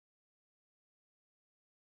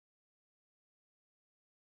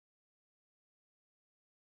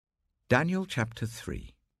Daniel chapter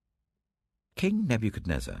 3. King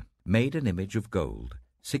Nebuchadnezzar made an image of gold,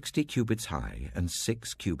 60 cubits high and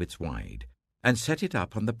 6 cubits wide, and set it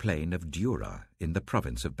up on the plain of Dura in the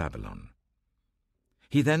province of Babylon.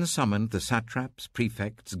 He then summoned the satraps,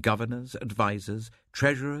 prefects, governors, advisers,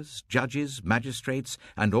 treasurers, judges, magistrates,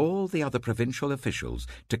 and all the other provincial officials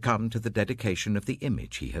to come to the dedication of the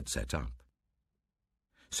image he had set up.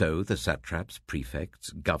 So the satraps,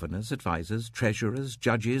 prefects, governors, advisers, treasurers,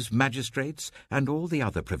 judges, magistrates, and all the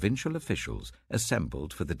other provincial officials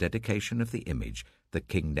assembled for the dedication of the image that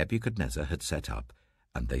King Nebuchadnezzar had set up,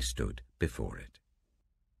 and they stood before it.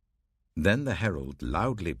 Then the herald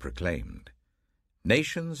loudly proclaimed,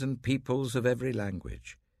 "Nations and peoples of every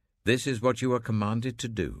language, this is what you are commanded to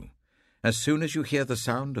do. As soon as you hear the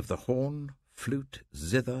sound of the horn, flute,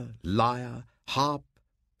 zither, lyre, harp,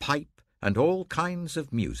 pipe, and all kinds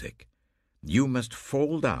of music, you must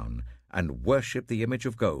fall down and worship the image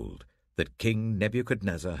of gold that King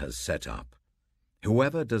Nebuchadnezzar has set up.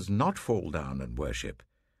 Whoever does not fall down and worship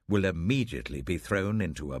will immediately be thrown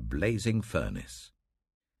into a blazing furnace."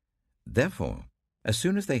 Therefore, as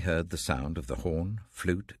soon as they heard the sound of the horn,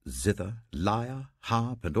 flute, zither, lyre,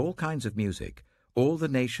 harp, and all kinds of music, all the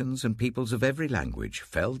nations and peoples of every language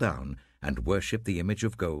fell down and worshipped the image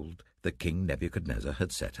of gold that King Nebuchadnezzar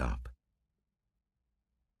had set up.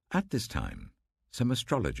 At this time, some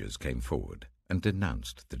astrologers came forward and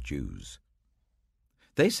denounced the Jews.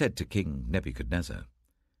 They said to King Nebuchadnezzar,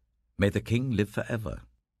 "May the king live forever.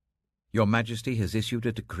 Your Majesty has issued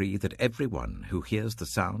a decree that everyone who hears the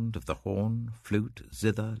sound of the horn, flute,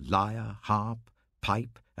 zither, lyre, harp,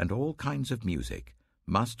 pipe, and all kinds of music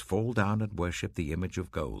must fall down and worship the image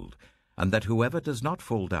of gold, and that whoever does not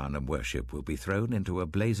fall down and worship will be thrown into a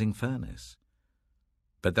blazing furnace.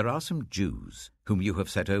 But there are some Jews whom you have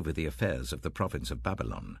set over the affairs of the province of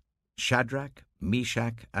Babylon, Shadrach,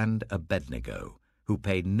 Meshach, and Abednego, who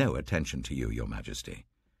pay no attention to you, your Majesty.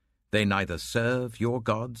 They neither serve your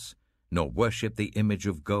gods nor worship the image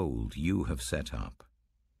of gold you have set up."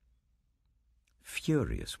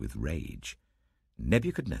 Furious with rage,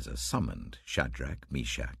 Nebuchadnezzar summoned Shadrach,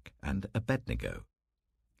 Meshach, and Abednego.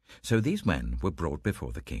 So these men were brought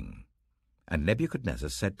before the king, and Nebuchadnezzar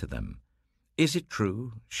said to them, "Is it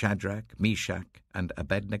true, Shadrach, Meshach, and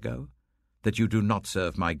Abednego, that you do not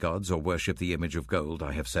serve my gods or worship the image of gold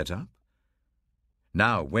I have set up?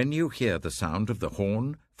 Now, when you hear the sound of the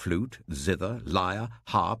horn, flute, zither, lyre,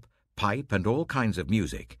 harp, pipe, and all kinds of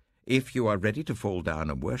music, if you are ready to fall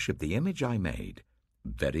down and worship the image I made,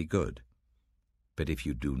 very good. But if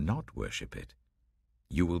you do not worship it,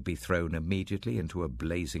 you will be thrown immediately into a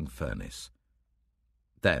blazing furnace.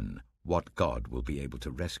 Then what God will be able to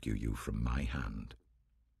rescue you from my hand?"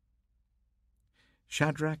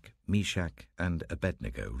 Shadrach, Meshach, and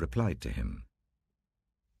Abednego replied to him,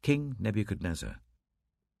 "King Nebuchadnezzar,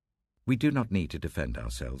 we do not need to defend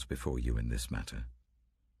ourselves before you in this matter.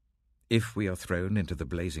 If we are thrown into the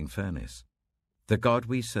blazing furnace, the God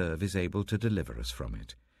we serve is able to deliver us from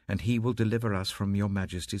it, and he will deliver us from your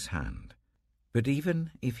Majesty's hand. But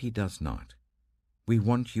even if he does not, we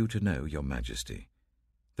want you to know, your Majesty,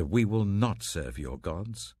 that we will not serve your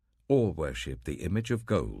gods or worship the image of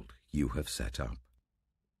gold you have set up."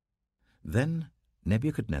 Then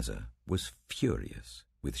Nebuchadnezzar was furious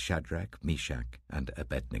with Shadrach, Meshach, and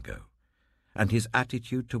Abednego, and his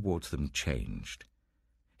attitude towards them changed.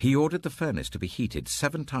 He ordered the furnace to be heated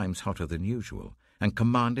 7 times hotter than usual, and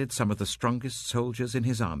commanded some of the strongest soldiers in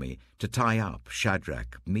his army to tie up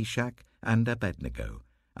Shadrach, Meshach, and Abednego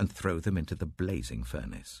and throw them into the blazing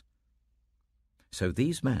furnace. So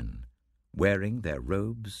these men, wearing their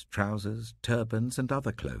robes, trousers, turbans, and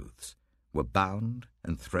other clothes, were bound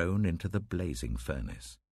and thrown into the blazing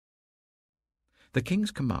furnace. The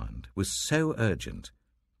king's command was so urgent,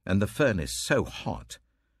 and the furnace so hot,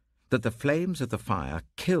 that the flames of the fire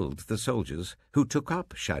killed the soldiers who took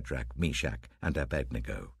up Shadrach, Meshach, and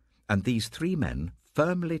Abednego, and these 3 men,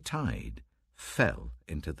 firmly tied, fell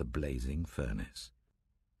into the blazing furnace.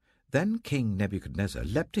 Then King Nebuchadnezzar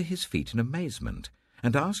leapt to his feet in amazement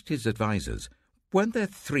and asked his advisers, "Weren't there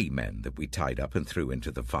 3 men that we tied up and threw into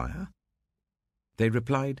the fire?" They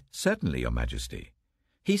replied, "Certainly, your Majesty."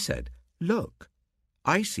 He said, "Look,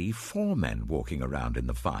 I see 4 men walking around in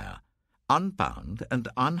the fire, unbound and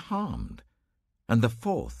unharmed, and the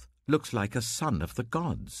 4th looks like a son of the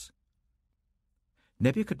gods."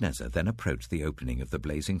 Nebuchadnezzar then approached the opening of the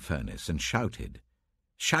blazing furnace and shouted,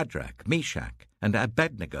 "Shadrach, Meshach, and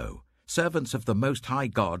Abednego, servants of the Most High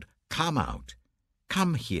God, come out,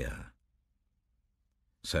 come here."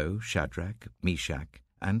 So Shadrach, Meshach,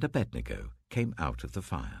 and Abednego came out of the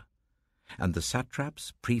fire, and the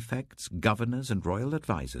satraps, prefects, governors, and royal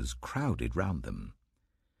advisers crowded round them.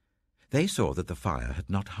 They saw that the fire had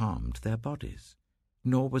not harmed their bodies,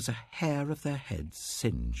 nor was a hair of their heads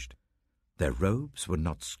singed. Their robes were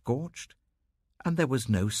not scorched, and there was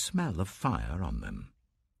no smell of fire on them.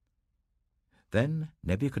 Then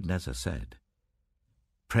Nebuchadnezzar said,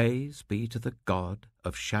 "Praise be to the God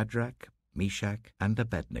of Shadrach, Meshach, and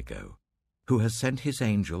Abednego, who has sent his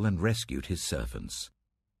angel and rescued his servants.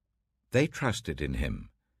 They trusted in him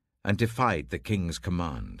and defied the king's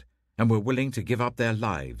command, and were willing to give up their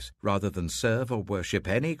lives rather than serve or worship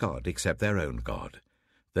any god except their own God.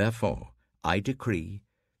 Therefore, I decree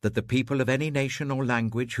that the people of any nation or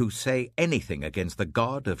language who say anything against the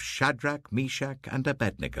God of Shadrach, Meshach, and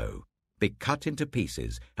Abednego be cut into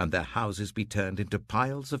pieces, and their houses be turned into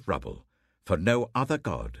piles of rubble, for no other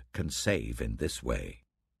God can save in this way."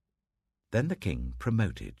 Then the king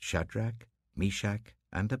promoted Shadrach, Meshach,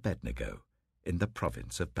 and Abednego in the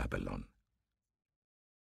province of Babylon.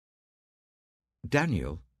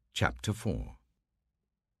 Daniel chapter 4.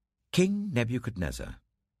 King Nebuchadnezzar,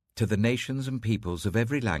 to the nations and peoples of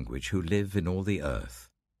every language who live in all the earth,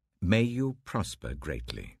 may you prosper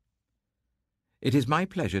greatly. It is my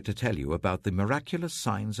pleasure to tell you about the miraculous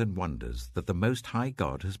signs and wonders that the Most High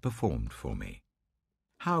God has performed for me.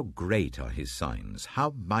 How great are his signs,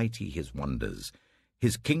 how mighty his wonders!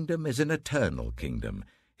 His kingdom is an eternal kingdom.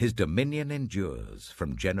 His dominion endures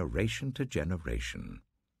from generation to generation.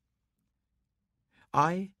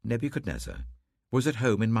 I, Nebuchadnezzar, was at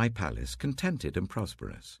home in my palace, contented and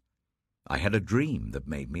prosperous. I had a dream that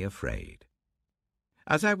made me afraid.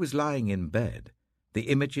 As I was lying in bed, the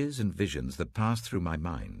images and visions that passed through my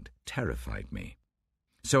mind terrified me.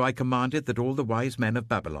 So I commanded that all the wise men of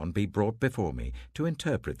Babylon be brought before me to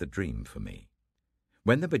interpret the dream for me.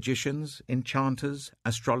 When the magicians, enchanters,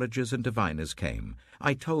 astrologers, and diviners came,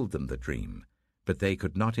 I told them the dream, but they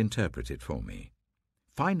could not interpret it for me.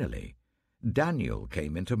 Finally, Daniel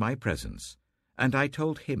came into my presence, and I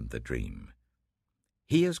told him the dream.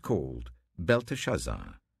 He is called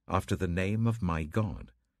Belteshazzar, after the name of my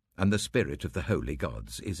God, and the spirit of the holy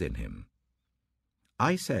gods is in him.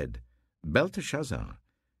 I said, "Belteshazzar,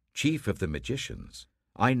 chief of the magicians,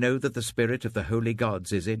 I know that the spirit of the holy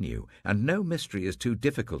gods is in you, and no mystery is too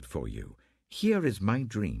difficult for you. Here is my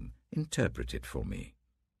dream, interpret it for me."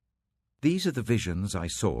 These are the visions I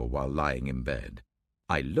saw while lying in bed.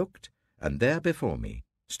 I looked, and there before me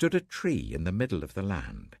stood a tree in the middle of the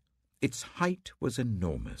land. Its height was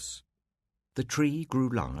enormous. The tree grew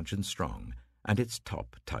large and strong, and its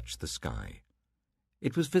top touched the sky.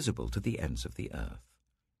 It was visible to the ends of the earth.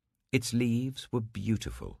 Its leaves were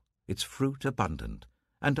beautiful, its fruit abundant,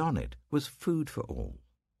 and on it was food for all.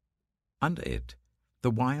 Under it,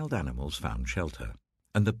 the wild animals found shelter,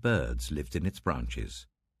 and the birds lived in its branches.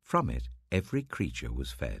 From it, every creature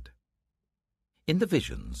was fed. In the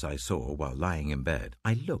visions I saw while lying in bed,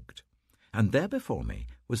 I looked, and there before me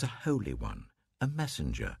was a holy one, a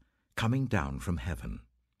messenger, coming down from heaven.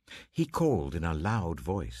 He called in a loud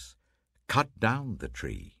voice, "Cut down the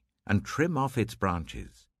tree, and trim off its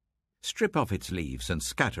branches. Strip off its leaves and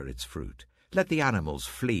scatter its fruit. Let the animals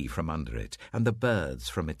flee from under it, and the birds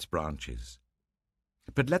from its branches.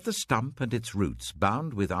 But let the stump and its roots,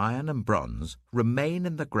 bound with iron and bronze, remain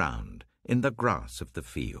in the ground, in the grass of the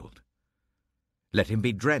field. Let him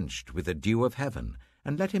be drenched with the dew of heaven,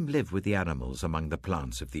 and let him live with the animals among the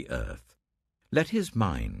plants of the earth. Let his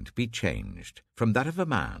mind be changed from that of a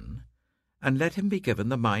man, and let him be given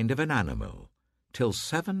the mind of an animal, till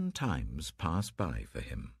 7 times pass by for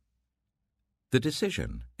him." The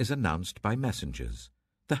decision is announced by messengers.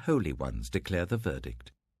 The holy ones declare the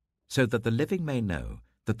verdict, so that the living may know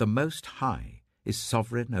that the Most High is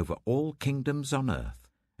sovereign over all kingdoms on earth,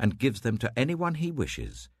 and gives them to anyone he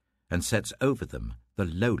wishes, and sets over them the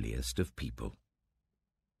lowliest of people.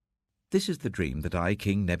 This is the dream that I,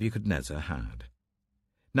 King Nebuchadnezzar, had.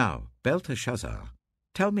 Now, Belteshazzar,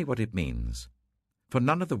 tell me what it means, for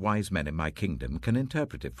none of the wise men in my kingdom can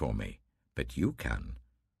interpret it for me, but you can,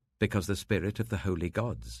 because the spirit of the holy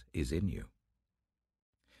gods is in you.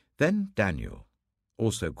 Then Daniel,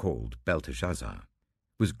 also called Belteshazzar,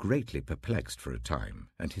 was greatly perplexed for a time,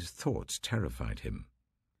 and his thoughts terrified him.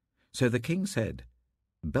 So the king said,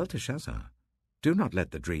 "Belteshazzar, do not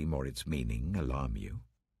let the dream or its meaning alarm you."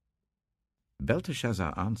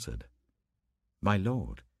 Belteshazzar answered, "My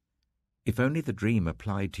lord, if only the dream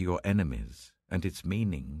applied to your enemies and its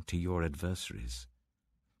meaning to your adversaries.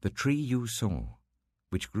 The tree you saw,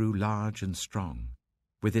 which grew large and strong,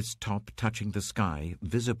 with its top touching the sky,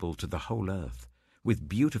 visible to the whole earth, with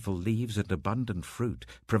beautiful leaves and abundant fruit,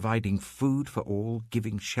 providing food for all,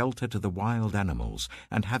 giving shelter to the wild animals,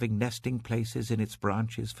 and having nesting places in its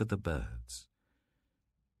branches for the birds.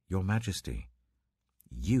 Your Majesty,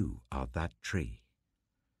 you are that tree.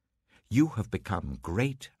 You have become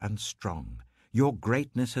great and strong. Your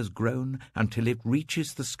greatness has grown until it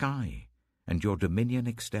reaches the sky, and your dominion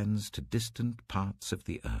extends to distant parts of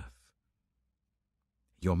the earth.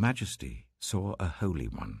 Your Majesty saw a holy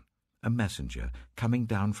one, a messenger, coming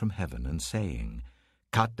down from heaven and saying,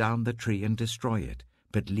 "Cut down the tree and destroy it,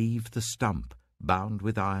 but leave the stump, bound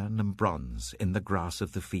with iron and bronze, in the grass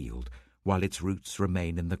of the field, while its roots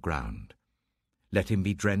remain in the ground. Let him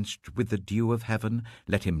be drenched with the dew of heaven,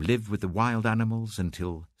 let him live with the wild animals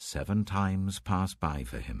until 7 times pass by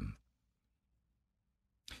for him."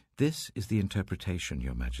 This is the interpretation,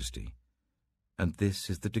 Your Majesty, and this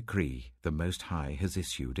is the decree the Most High has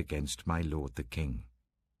issued against my lord the king.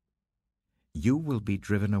 You will be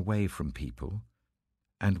driven away from people,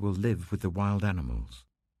 and will live with the wild animals.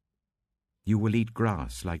 You will eat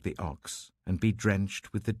grass like the ox, and be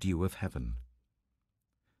drenched with the dew of heaven.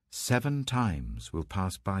 7 times will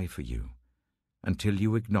pass by for you, until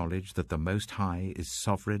you acknowledge that the Most High is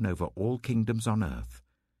sovereign over all kingdoms on earth,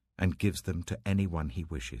 and gives them to anyone he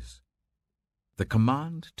wishes. The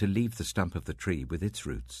command to leave the stump of the tree with its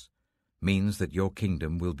roots means that your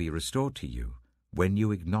kingdom will be restored to you when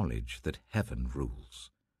you acknowledge that heaven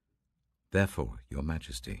rules. Therefore, Your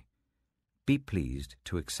Majesty, be pleased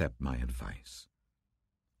to accept my advice.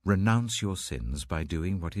 Renounce your sins by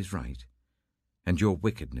doing what is right, and your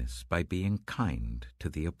wickedness by being kind to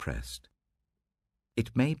the oppressed.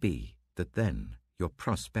 It may be that then your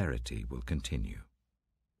prosperity will continue.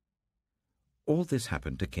 All this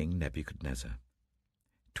happened to King Nebuchadnezzar.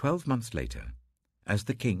 12 months later, as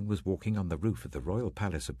the king was walking on the roof of the royal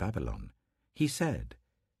palace of Babylon, he said,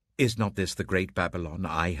 "Is not this the great Babylon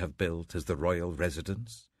I have built as the royal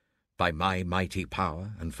residence, by my mighty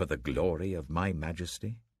power and for the glory of my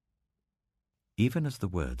majesty?" Even as the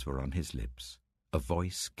words were on his lips, a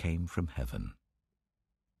voice came from heaven.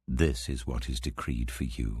 "This is what is decreed for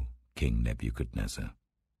you, King Nebuchadnezzar.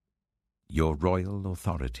 Your royal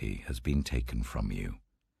authority has been taken from you.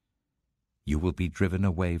 You will be driven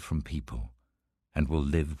away from people, and will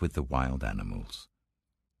live with the wild animals.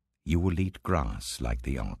 You will eat grass like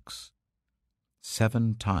the ox.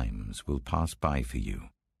 7 times will pass by for you,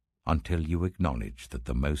 until you acknowledge that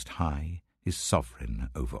the Most High is sovereign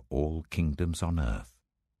over all kingdoms on earth,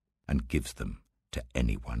 and gives them to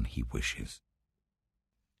anyone he wishes."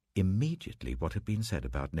 Immediately what had been said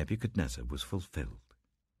about Nebuchadnezzar was fulfilled.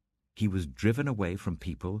 He was driven away from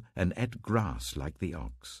people and ate grass like the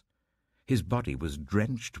ox. His body was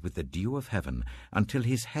drenched with the dew of heaven until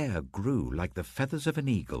his hair grew like the feathers of an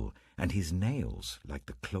eagle and his nails like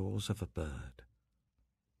the claws of a bird.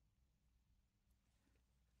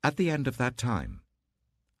 At the end of that time,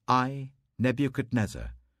 I,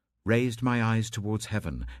 Nebuchadnezzar, raised my eyes towards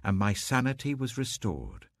heaven, and my sanity was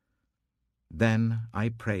restored. Then I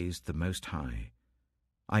praised the Most High.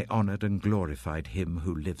 I honored and glorified him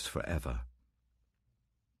who lives forever.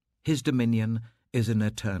 His dominion is an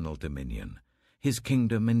eternal dominion. His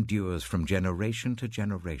kingdom endures from generation to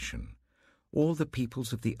generation. All the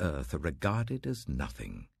peoples of the earth are regarded as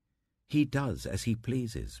nothing. He does as he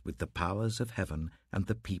pleases with the powers of heaven and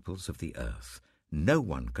the peoples of the earth. No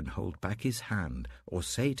one can hold back his hand or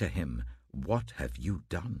say to him, "What have you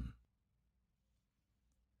done?"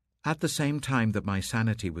 At the same time that my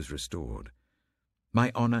sanity was restored,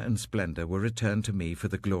 my honor and splendor were returned to me for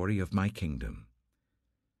the glory of my kingdom.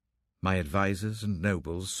 My advisers and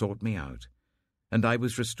nobles sought me out, and I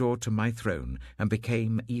was restored to my throne and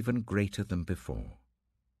became even greater than before.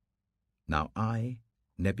 Now I,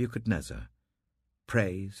 Nebuchadnezzar,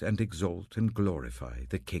 praise and exalt and glorify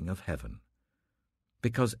the King of heaven,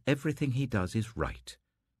 because everything he does is right,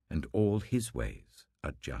 and all his ways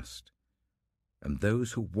are just, and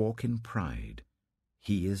those who walk in pride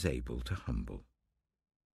he is able to humble.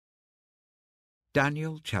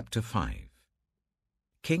 Daniel chapter 5.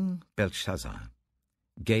 King Belshazzar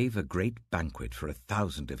gave a great banquet for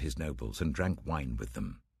 1,000 of his nobles and drank wine with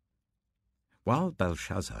them. While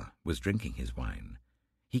Belshazzar was drinking his wine,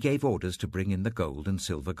 he gave orders to bring in the gold and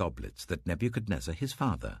silver goblets that Nebuchadnezzar his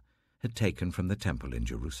father had taken from the temple in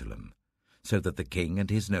Jerusalem, so that the king and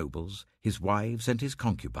his nobles, his wives and his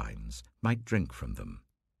concubines might drink from them.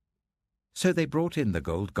 So they brought in the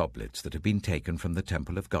gold goblets that had been taken from the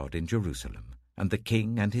temple of God in Jerusalem, and the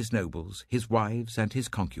king and his nobles, his wives and his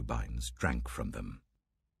concubines drank from them.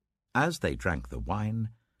 As they drank the wine,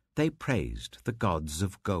 they praised the gods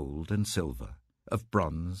of gold and silver, of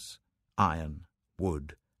bronze, iron,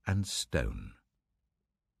 wood, and stone.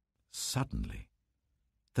 suddenly,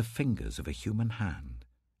 the fingers of a human hand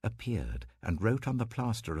appeared and wrote on the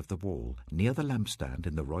plaster of the wall near the lampstand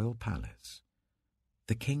in the royal palace.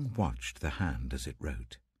 The king watched the hand as it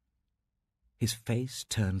wrote. His face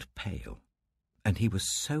turned pale, and he was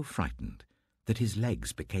so frightened that his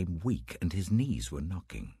legs became weak and his knees were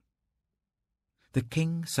knocking. The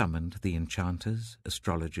king summoned the enchanters,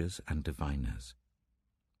 astrologers, and diviners.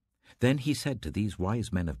 Then he said to these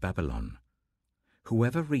wise men of Babylon,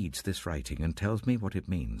 "Whoever reads this writing and tells me what it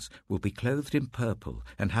means will be clothed in purple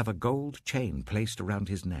and have a gold chain placed around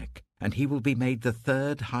his neck, and he will be made the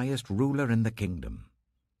third highest ruler in the kingdom."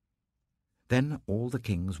 Then all the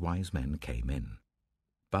king's wise men came in,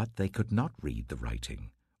 but they could not read the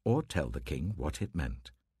writing or tell the king what it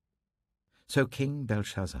meant. So King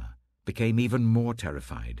Belshazzar became even more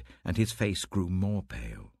terrified, and his face grew more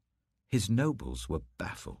pale. His nobles were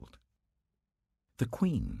baffled. The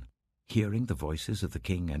queen, hearing the voices of the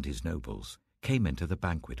king and his nobles, came into the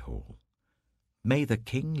banquet hall. "May the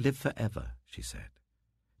king live forever," she said.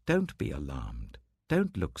 "Don't be alarmed.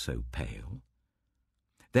 Don't look so pale.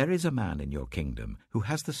 There is a man in your kingdom who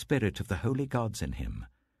has the spirit of the holy gods in him.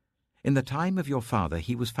 In the time of your father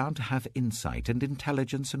he was found to have insight and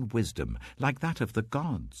intelligence and wisdom like that of the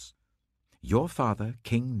gods. Your father,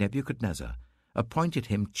 King Nebuchadnezzar, appointed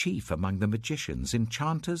him chief among the magicians,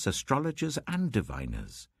 enchanters, astrologers, and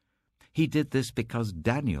diviners. He did this because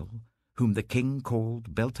Daniel, whom the king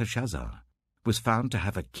called Belteshazzar, was found to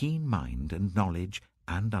have a keen mind and knowledge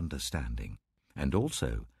and understanding, and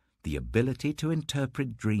also the ability to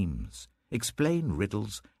interpret dreams, explain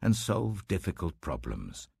riddles, and solve difficult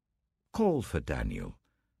problems. Call for Daniel,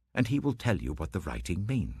 and he will tell you what the writing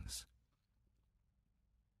means."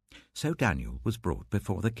 So Daniel was brought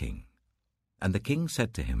before the king, and the king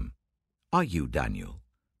said to him, "Are you Daniel,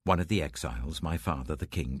 one of the exiles my father the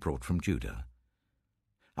king brought from Judah?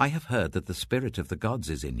 I have heard that the spirit of the gods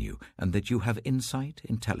is in you, and that you have insight,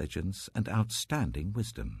 intelligence, and outstanding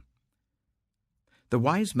wisdom. The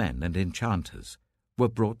wise men and enchanters were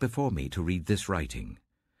brought before me to read this writing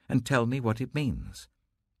and tell me what it means,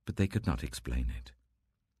 but they could not explain it.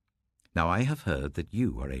 Now I have heard that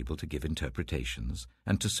you are able to give interpretations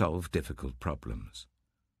and to solve difficult problems.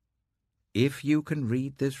 If you can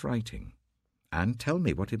read this writing and tell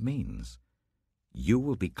me what it means, you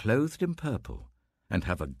will be clothed in purple and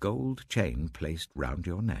have a gold chain placed round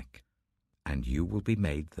your neck, and you will be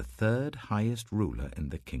made the third highest ruler in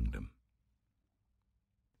the kingdom."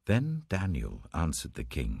 Then Daniel answered the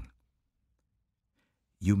king,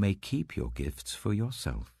 "You may keep your gifts for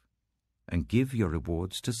yourself and give your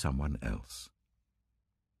rewards to someone else.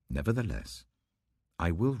 Nevertheless,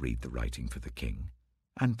 I will read the writing for the king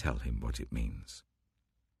and tell him what it means.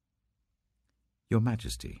 Your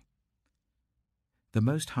Majesty, the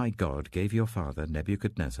Most High God gave your father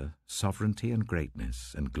Nebuchadnezzar sovereignty and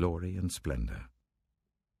greatness and glory and splendor.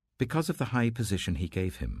 Because of the high position he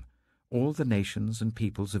gave him, all the nations and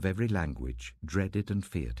peoples of every language dreaded and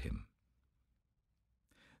feared him.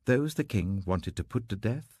 Those the king wanted to put to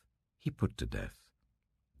death, he put to death.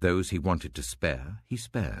 Those he wanted to spare, he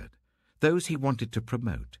spared. Those he wanted to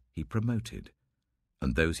promote, he promoted.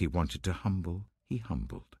 And those he wanted to humble, he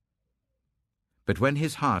humbled. But when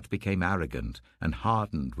his heart became arrogant and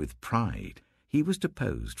hardened with pride, he was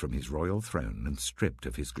deposed from his royal throne and stripped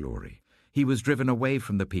of his glory. He was driven away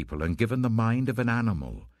from the people and given the mind of an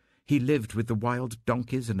animal. He lived with the wild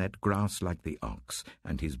donkeys and ate grass like the ox,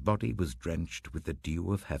 and his body was drenched with the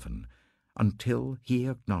dew of heaven, until he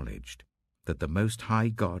acknowledged that the Most High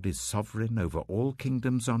God is sovereign over all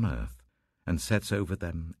kingdoms on earth and sets over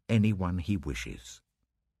them anyone he wishes.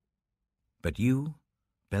 But you,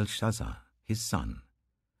 Belshazzar, his son,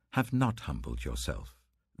 have not humbled yourself,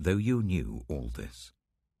 though you knew all this.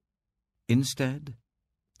 Instead,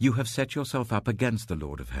 you have set yourself up against the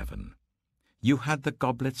Lord of heaven. You had the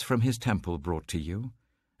goblets from his temple brought to you,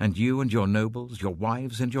 and you and your nobles, your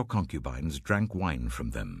wives and your concubines drank wine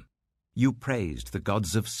from them. You praised the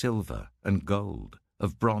gods of silver and gold,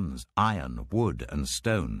 of bronze, iron, wood, and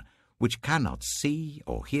stone, which cannot see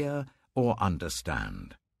or hear or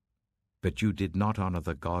understand. But you did not honor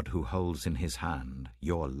the God who holds in his hand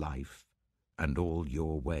your life and all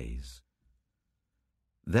your ways.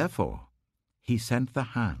 Therefore, he sent the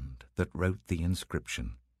hand that wrote the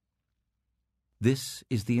inscription. This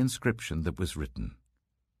is the inscription that was written: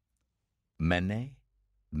 Mene,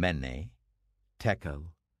 Mene,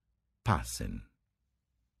 Tekel, Parsin.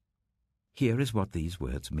 Here is what these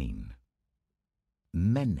words mean.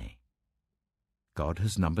 Mene. God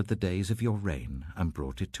has numbered the days of your reign and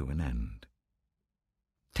brought it to an end.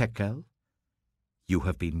 Tekel. You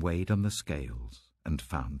have been weighed on the scales and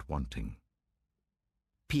found wanting.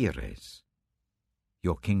 Pires.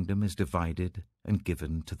 Your kingdom is divided and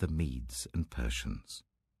given to the Medes and Persians.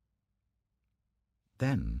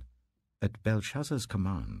 Then, at Belshazzar's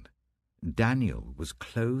command, Daniel was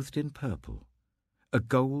clothed in purple, a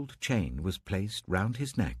gold chain was placed round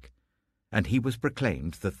his neck, and he was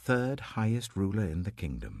proclaimed the third highest ruler in the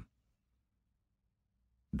kingdom.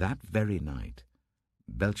 That very night,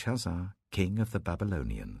 Belshazzar, king of the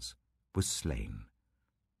Babylonians, was slain,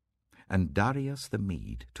 and Darius the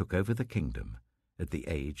Mede took over the kingdom at the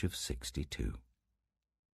age of 62.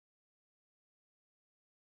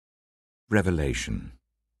 Revelation.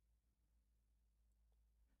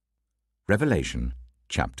 Revelation,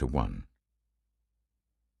 chapter 1.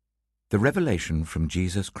 The revelation from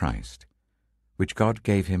Jesus Christ, which God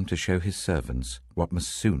gave him to show his servants what must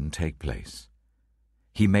soon take place.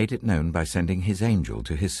 He made it known by sending his angel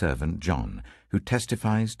to his servant John, who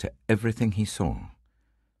testifies to everything he saw.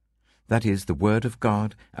 That is the word of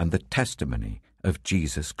God and the testimony of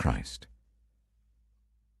Jesus Christ.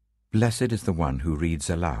 Blessed is the one who reads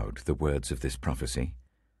aloud the words of this prophecy,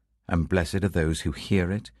 and blessed are those who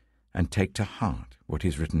hear it and take to heart what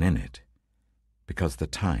is written in it, because the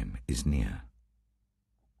time is near.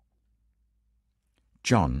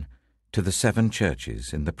 John, to the 7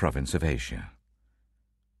 churches in the province of Asia.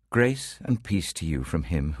 Grace and peace to you from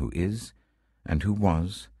him who is, and who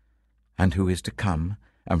was, and who is to come,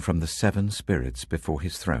 and from the 7 spirits before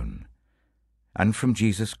his throne, and from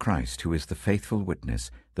Jesus Christ, who is the faithful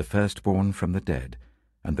witness, the firstborn from the dead,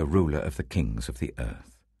 and the ruler of the kings of the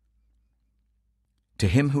earth. To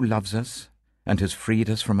him who loves us, and has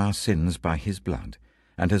freed us from our sins by his blood,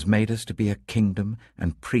 and has made us to be a kingdom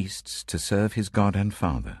and priests to serve his God and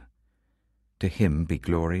Father, to him be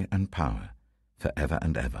glory and power, for ever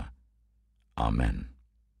and ever. Amen.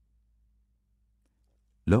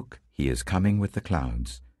 Look, he is coming with the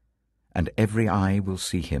clouds, and every eye will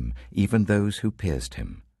see him, even those who pierced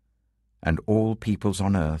him, and all peoples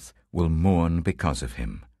on earth will mourn because of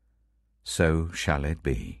him. So shall it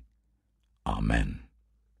be. Amen.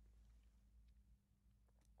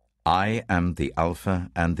 I am the Alpha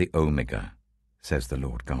and the Omega, says the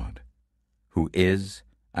Lord God, who is,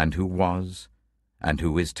 and who was, and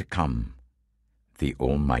who is to come, the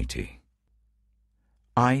Almighty.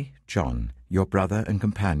 I, John, your brother and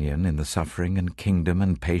companion in the suffering and kingdom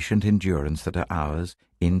and patient endurance that are ours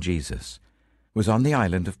in Jesus, was on the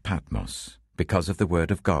island of Patmos because of the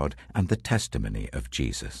word of God and the testimony of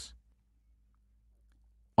Jesus.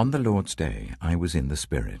 On the Lord's day I was in the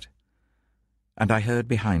Spirit, and I heard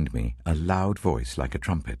behind me a loud voice like a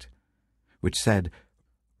trumpet, which said,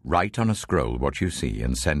 Write on a scroll what you see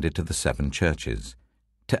and send it to the 7 churches,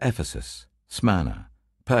 to Ephesus, Smyrna,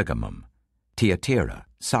 Pergamum, Thyatira,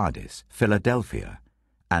 Sardis, Philadelphia,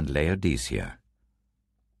 and Laodicea.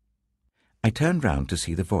 I turned round to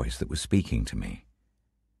see the voice that was speaking to me,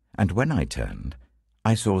 and when I turned,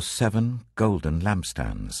 I saw 7 golden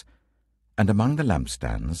lampstands, and among the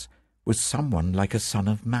lampstands was someone like a son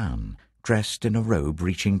of man, dressed in a robe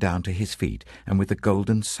reaching down to his feet, and with a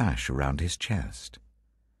golden sash around his chest.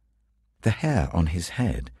 The hair on his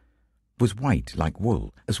head was white like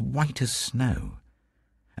wool, as white as snow,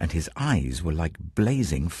 and his eyes were like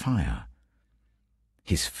blazing fire.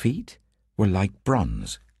 His feet were like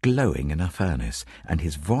bronze glowing in a furnace, and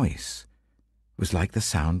his voice was like the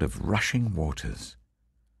sound of rushing waters.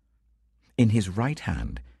 In his right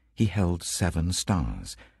hand he held 7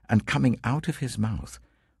 stars, and coming out of his mouth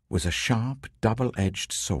was a sharp,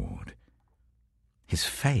 double-edged sword. His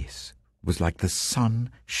face was like the sun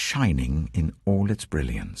shining in all its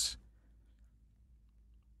brilliance.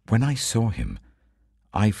 When I saw him,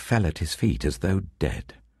 I fell at his feet as though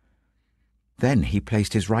dead. Then he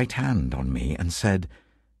placed his right hand on me and said,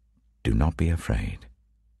 Do not be afraid.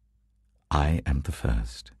 I am the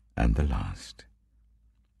first and the last.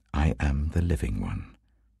 I am the living one.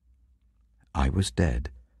 I was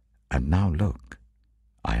dead, and now look,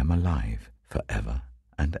 I am alive for ever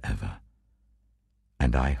and ever,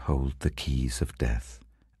 and I hold the keys of death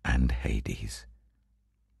and Hades.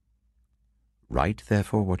 Write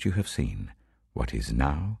therefore what you have seen, what is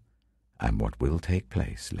now, and what will take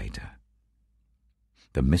place later.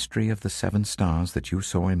 The mystery of the 7 stars that you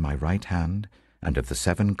saw in my right hand and of the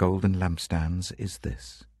 7 golden lampstands is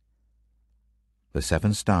this. The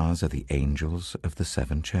 7 stars are the angels of the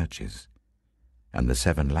 7 churches, and the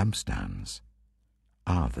 7 lampstands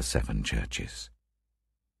are the 7 churches.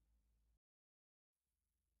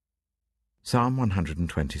 Psalm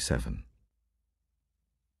 127.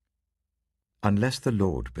 Unless the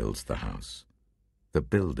Lord builds the house, the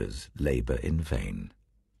builders labor in vain.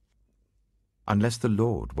 Unless the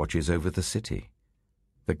Lord watches over the city,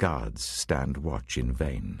 the guards stand watch in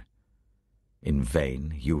vain. In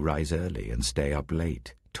vain you rise early and stay up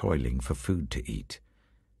late, toiling for food to eat,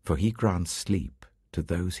 for he grants sleep to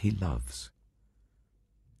those he loves.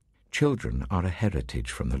 Children are a heritage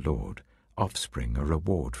from the Lord, offspring a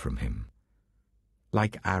reward from him.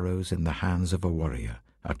 Like arrows in the hands of a warrior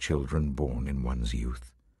are children born in one's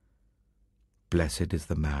youth. Blessed is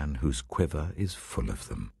the man whose quiver is full of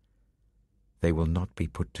them. They will not be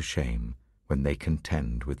put to shame when they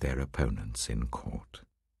contend with their opponents in court.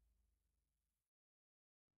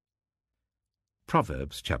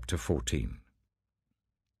 Proverbs chapter 14.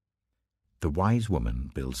 The wise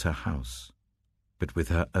woman builds her house, but with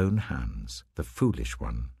her own hands the foolish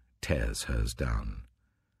one tears hers down.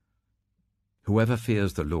 Whoever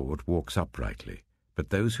fears the Lord walks uprightly, but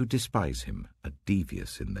those who despise him are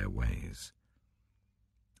devious in their ways.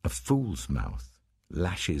 A fool's mouth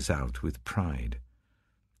lashes out with pride,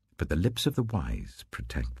 but the lips of the wise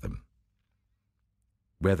protect them.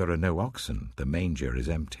 Where there are no oxen, the manger is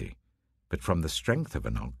empty, but from the strength of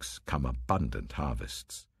an ox come abundant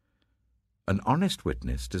harvests. An honest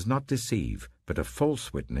witness does not deceive, but a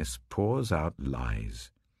false witness pours out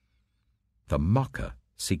lies. The mocker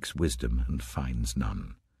seeks wisdom and finds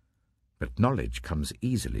none, but knowledge comes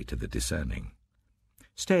easily to the discerning.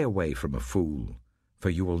 Stay away from a fool,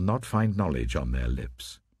 for you will not find knowledge on their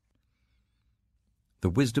lips. The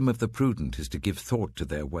wisdom of the prudent is to give thought to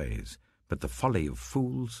their ways, but the folly of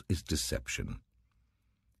fools is deception.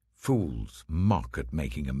 Fools mock at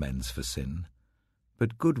making amends for sin,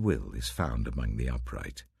 but goodwill is found among the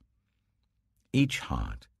upright. Each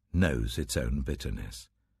heart knows its own bitterness,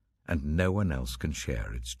 and no one else can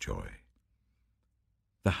share its joy.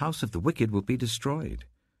 The house of the wicked will be destroyed,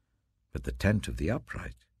 but the tent of the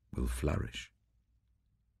upright will flourish.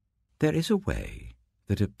 There is a way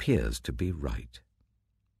that appears to be right,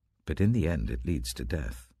 but in the end it leads to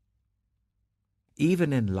death.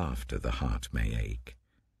 Even in laughter the heart may ache,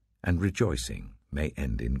 and rejoicing may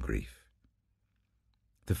end in grief.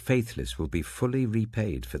 The faithless will be fully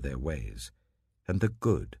repaid for their ways, and the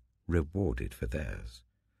good rewarded for theirs.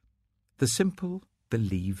 The simple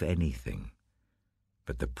believe anything,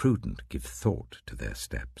 but the prudent give thought to their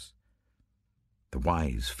steps. The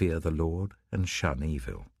wise fear the Lord and shun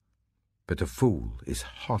evil, but a fool is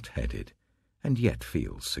hot-headed and yet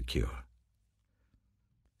feels secure.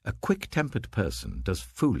 A quick-tempered person does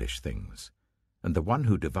foolish things, and the one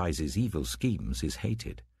who devises evil schemes is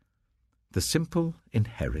hated. The simple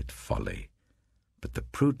inherit folly, but the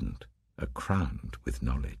prudent are crowned with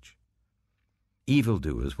knowledge.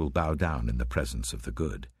 Evildoers will bow down in the presence of the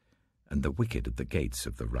good, and the wicked at the gates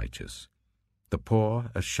of the righteous. The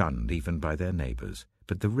poor are shunned even by their neighbors,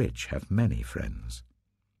 but the rich have many friends.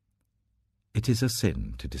 It is a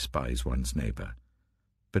sin to despise one's neighbor,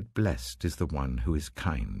 but blessed is the one who is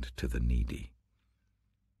kind to the needy.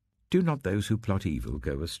 Do not those who plot evil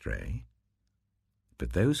go astray?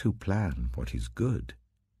 But those who plan what is good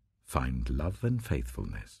find love and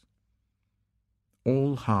faithfulness.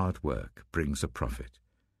 All hard work brings a profit,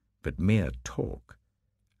 but mere talk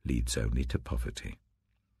leads only to poverty.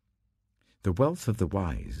 The wealth of the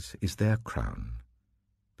wise is their crown,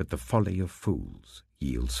 but the folly of fools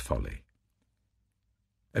yields folly.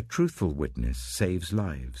 A truthful witness saves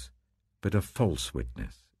lives, but a false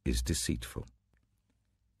witness is deceitful.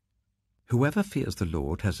 Whoever fears the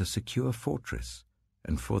Lord has a secure fortress,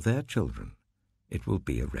 and for their children it will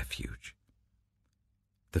be a refuge.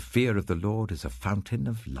 The fear of the Lord is a fountain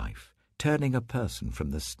of life, turning a person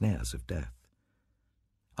from the snares of death.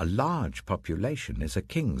 A large population is a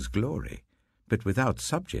king's glory, but without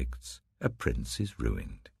subjects a prince is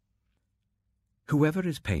ruined. Whoever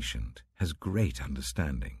is patient has great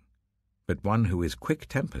understanding, but one who is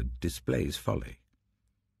quick-tempered displays folly.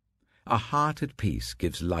 A heart at peace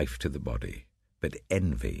gives life to the body, but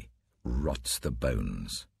envy rots the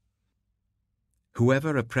bones.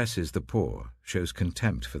 Whoever oppresses the poor shows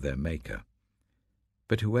contempt for their Maker,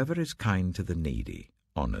 but whoever is kind to the needy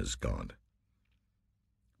honors God.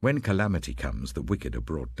 When calamity comes, the wicked are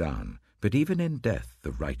brought down, but even in death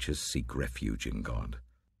the righteous seek refuge in God.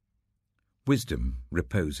 Wisdom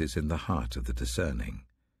reposes in the heart of the discerning,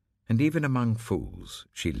 and even among fools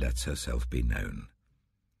she lets herself be known.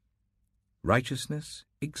 Righteousness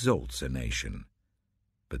exalts a nation,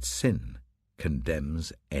 but sin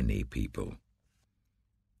condemns any people.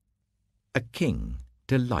 A king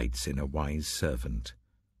delights in a wise servant,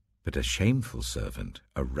 but a shameful servant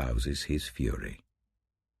arouses his fury.